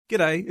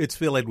G'day, it's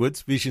Phil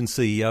Edwards, Vision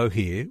CEO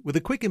here, with a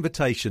quick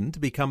invitation to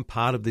become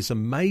part of this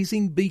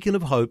amazing beacon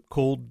of hope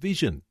called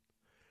Vision.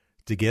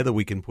 Together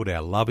we can put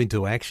our love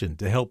into action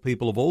to help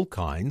people of all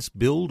kinds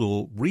build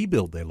or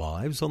rebuild their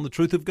lives on the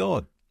truth of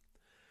God.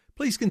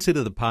 Please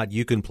consider the part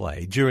you can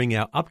play during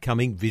our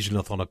upcoming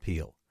Visionathon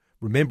appeal,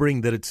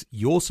 remembering that it's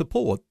your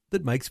support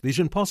that makes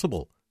Vision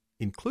possible,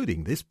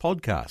 including this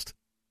podcast.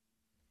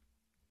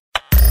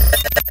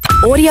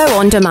 Audio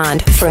on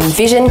demand from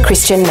Vision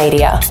Christian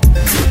Media.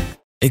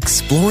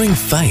 Exploring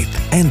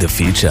faith and the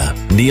future.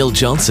 Neil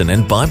Johnson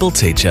and Bible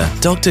teacher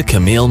Dr.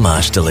 Camille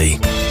Marshdley.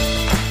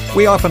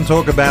 We often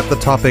talk about the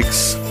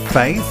topics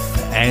faith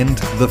and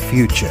the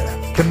future.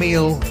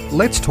 Camille,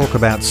 let's talk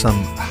about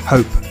some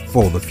hope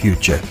for the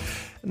future.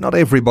 Not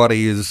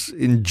everybody is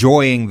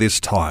enjoying this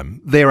time.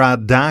 There are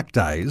dark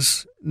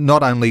days,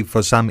 not only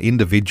for some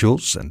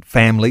individuals and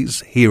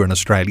families here in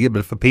Australia,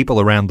 but for people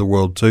around the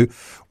world too.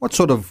 What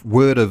sort of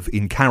word of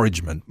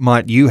encouragement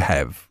might you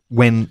have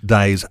when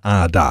days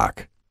are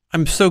dark?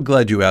 I'm so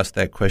glad you asked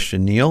that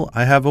question, Neil.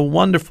 I have a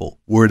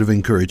wonderful word of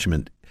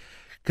encouragement.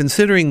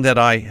 Considering that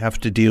I have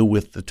to deal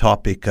with the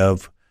topic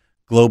of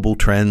global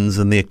trends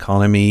and the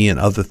economy and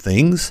other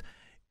things,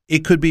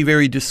 it could be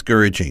very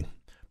discouraging.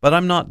 But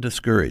I'm not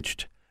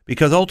discouraged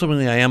because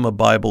ultimately I am a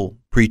Bible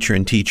preacher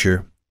and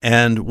teacher.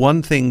 And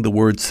one thing the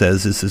Word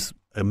says is this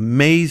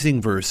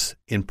amazing verse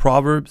in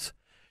Proverbs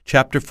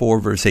chapter 4,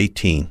 verse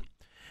 18.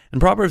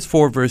 And Proverbs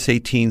 4, verse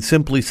 18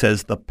 simply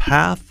says, "The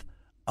path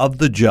of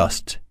the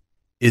just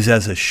is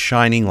as a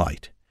shining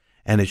light,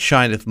 and it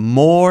shineth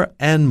more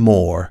and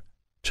more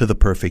to the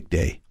perfect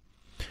day."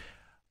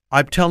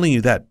 I'm telling you,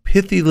 that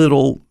pithy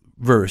little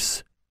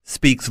verse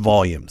speaks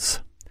volumes.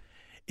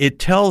 It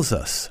tells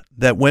us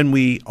that when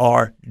we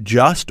are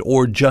just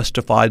or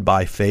justified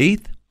by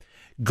faith,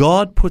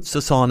 God puts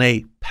us on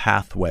a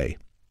pathway.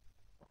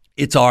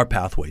 It's our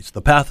pathways,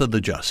 the path of the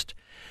just.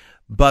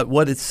 But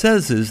what it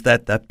says is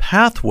that the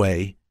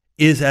pathway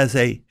is as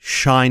a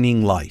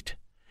shining light.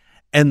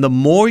 And the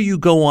more you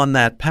go on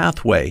that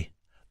pathway,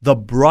 the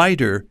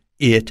brighter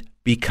it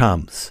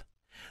becomes.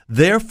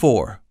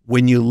 Therefore,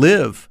 when you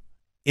live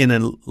in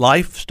a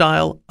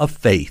lifestyle of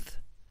faith,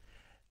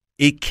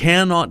 it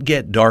cannot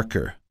get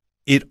darker.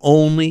 It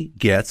only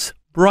gets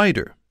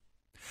brighter.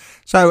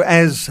 So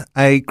as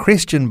a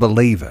Christian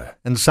believer,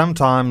 and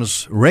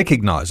sometimes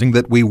recognizing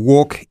that we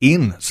walk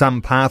in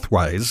some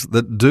pathways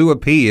that do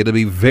appear to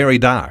be very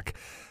dark,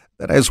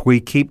 that as we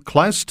keep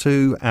close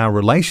to our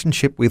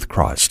relationship with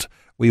Christ,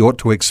 we ought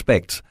to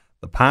expect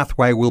the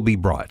pathway will be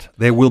bright.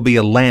 There will be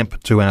a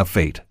lamp to our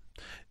feet.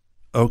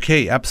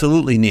 Okay,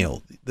 absolutely,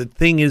 Neil. The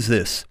thing is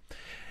this.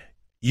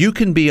 You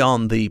can be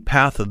on the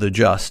path of the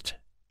just,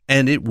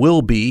 and it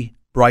will be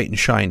bright and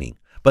shining.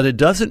 But it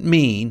doesn't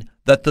mean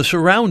that the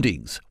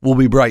surroundings will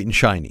be bright and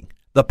shining.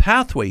 The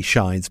pathway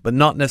shines, but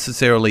not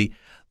necessarily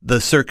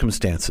the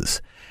circumstances.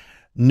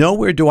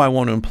 Nowhere do I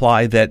want to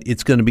imply that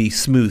it's going to be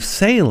smooth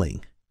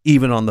sailing,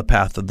 even on the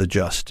path of the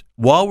just.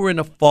 While we're in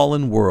a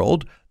fallen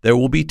world, there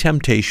will be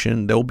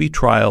temptation, there will be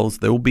trials,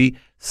 there will be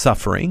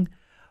suffering.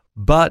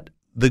 But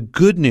the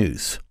good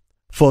news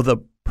for the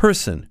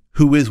person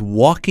who is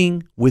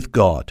walking with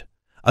God,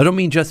 I don't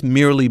mean just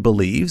merely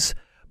believes,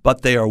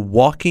 but they are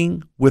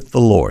walking with the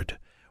Lord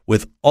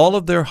with all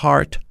of their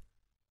heart,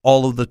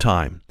 all of the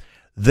time.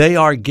 They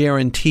are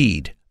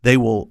guaranteed they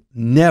will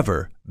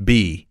never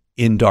be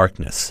in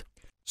darkness.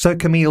 So,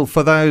 Camille,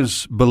 for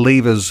those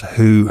believers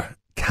who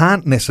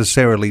can't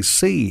necessarily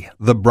see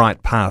the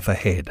bright path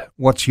ahead,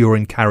 what's your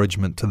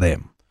encouragement to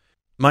them?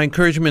 My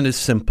encouragement is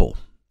simple.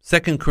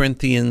 2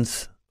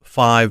 Corinthians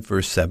 5,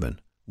 verse 7.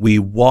 We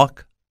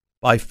walk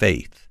by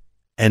faith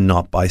and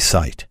not by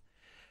sight.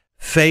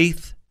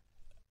 Faith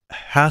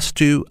has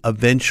to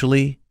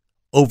eventually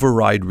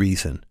override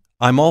reason.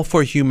 I'm all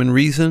for human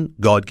reason.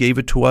 God gave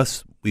it to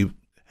us. We've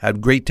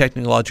had great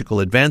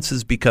technological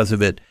advances because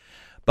of it.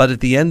 But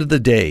at the end of the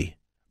day,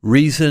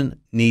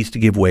 reason needs to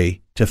give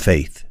way to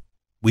faith.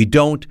 We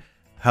don't,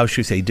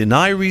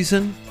 deny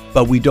reason,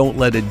 but we don't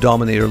let it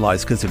dominate our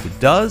lives. Because if it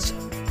does,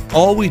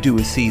 all we do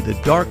is see the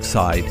dark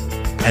side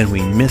and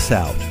we miss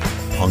out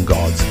on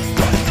God's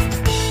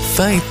light.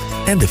 Faith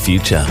and the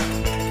future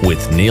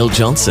with Neil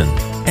Johnson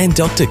and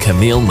Dr.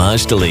 Camille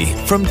Marshdley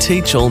from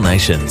Teach All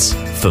Nations.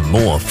 For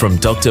more from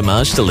Dr.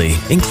 Marshdley,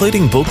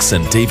 including books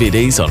and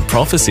DVDs on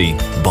prophecy,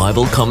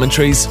 Bible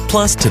commentaries,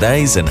 plus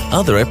today's and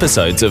other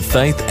episodes of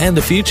Faith and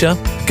the Future,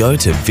 go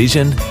to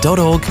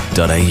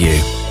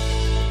vision.org.au.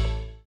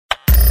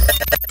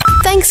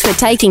 Thanks for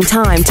taking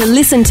time to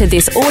listen to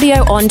this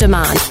audio on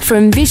demand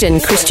from Vision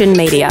Christian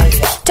Media.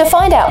 To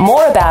find out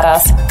more about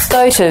us,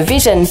 go to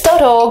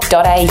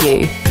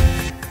vision.org.au.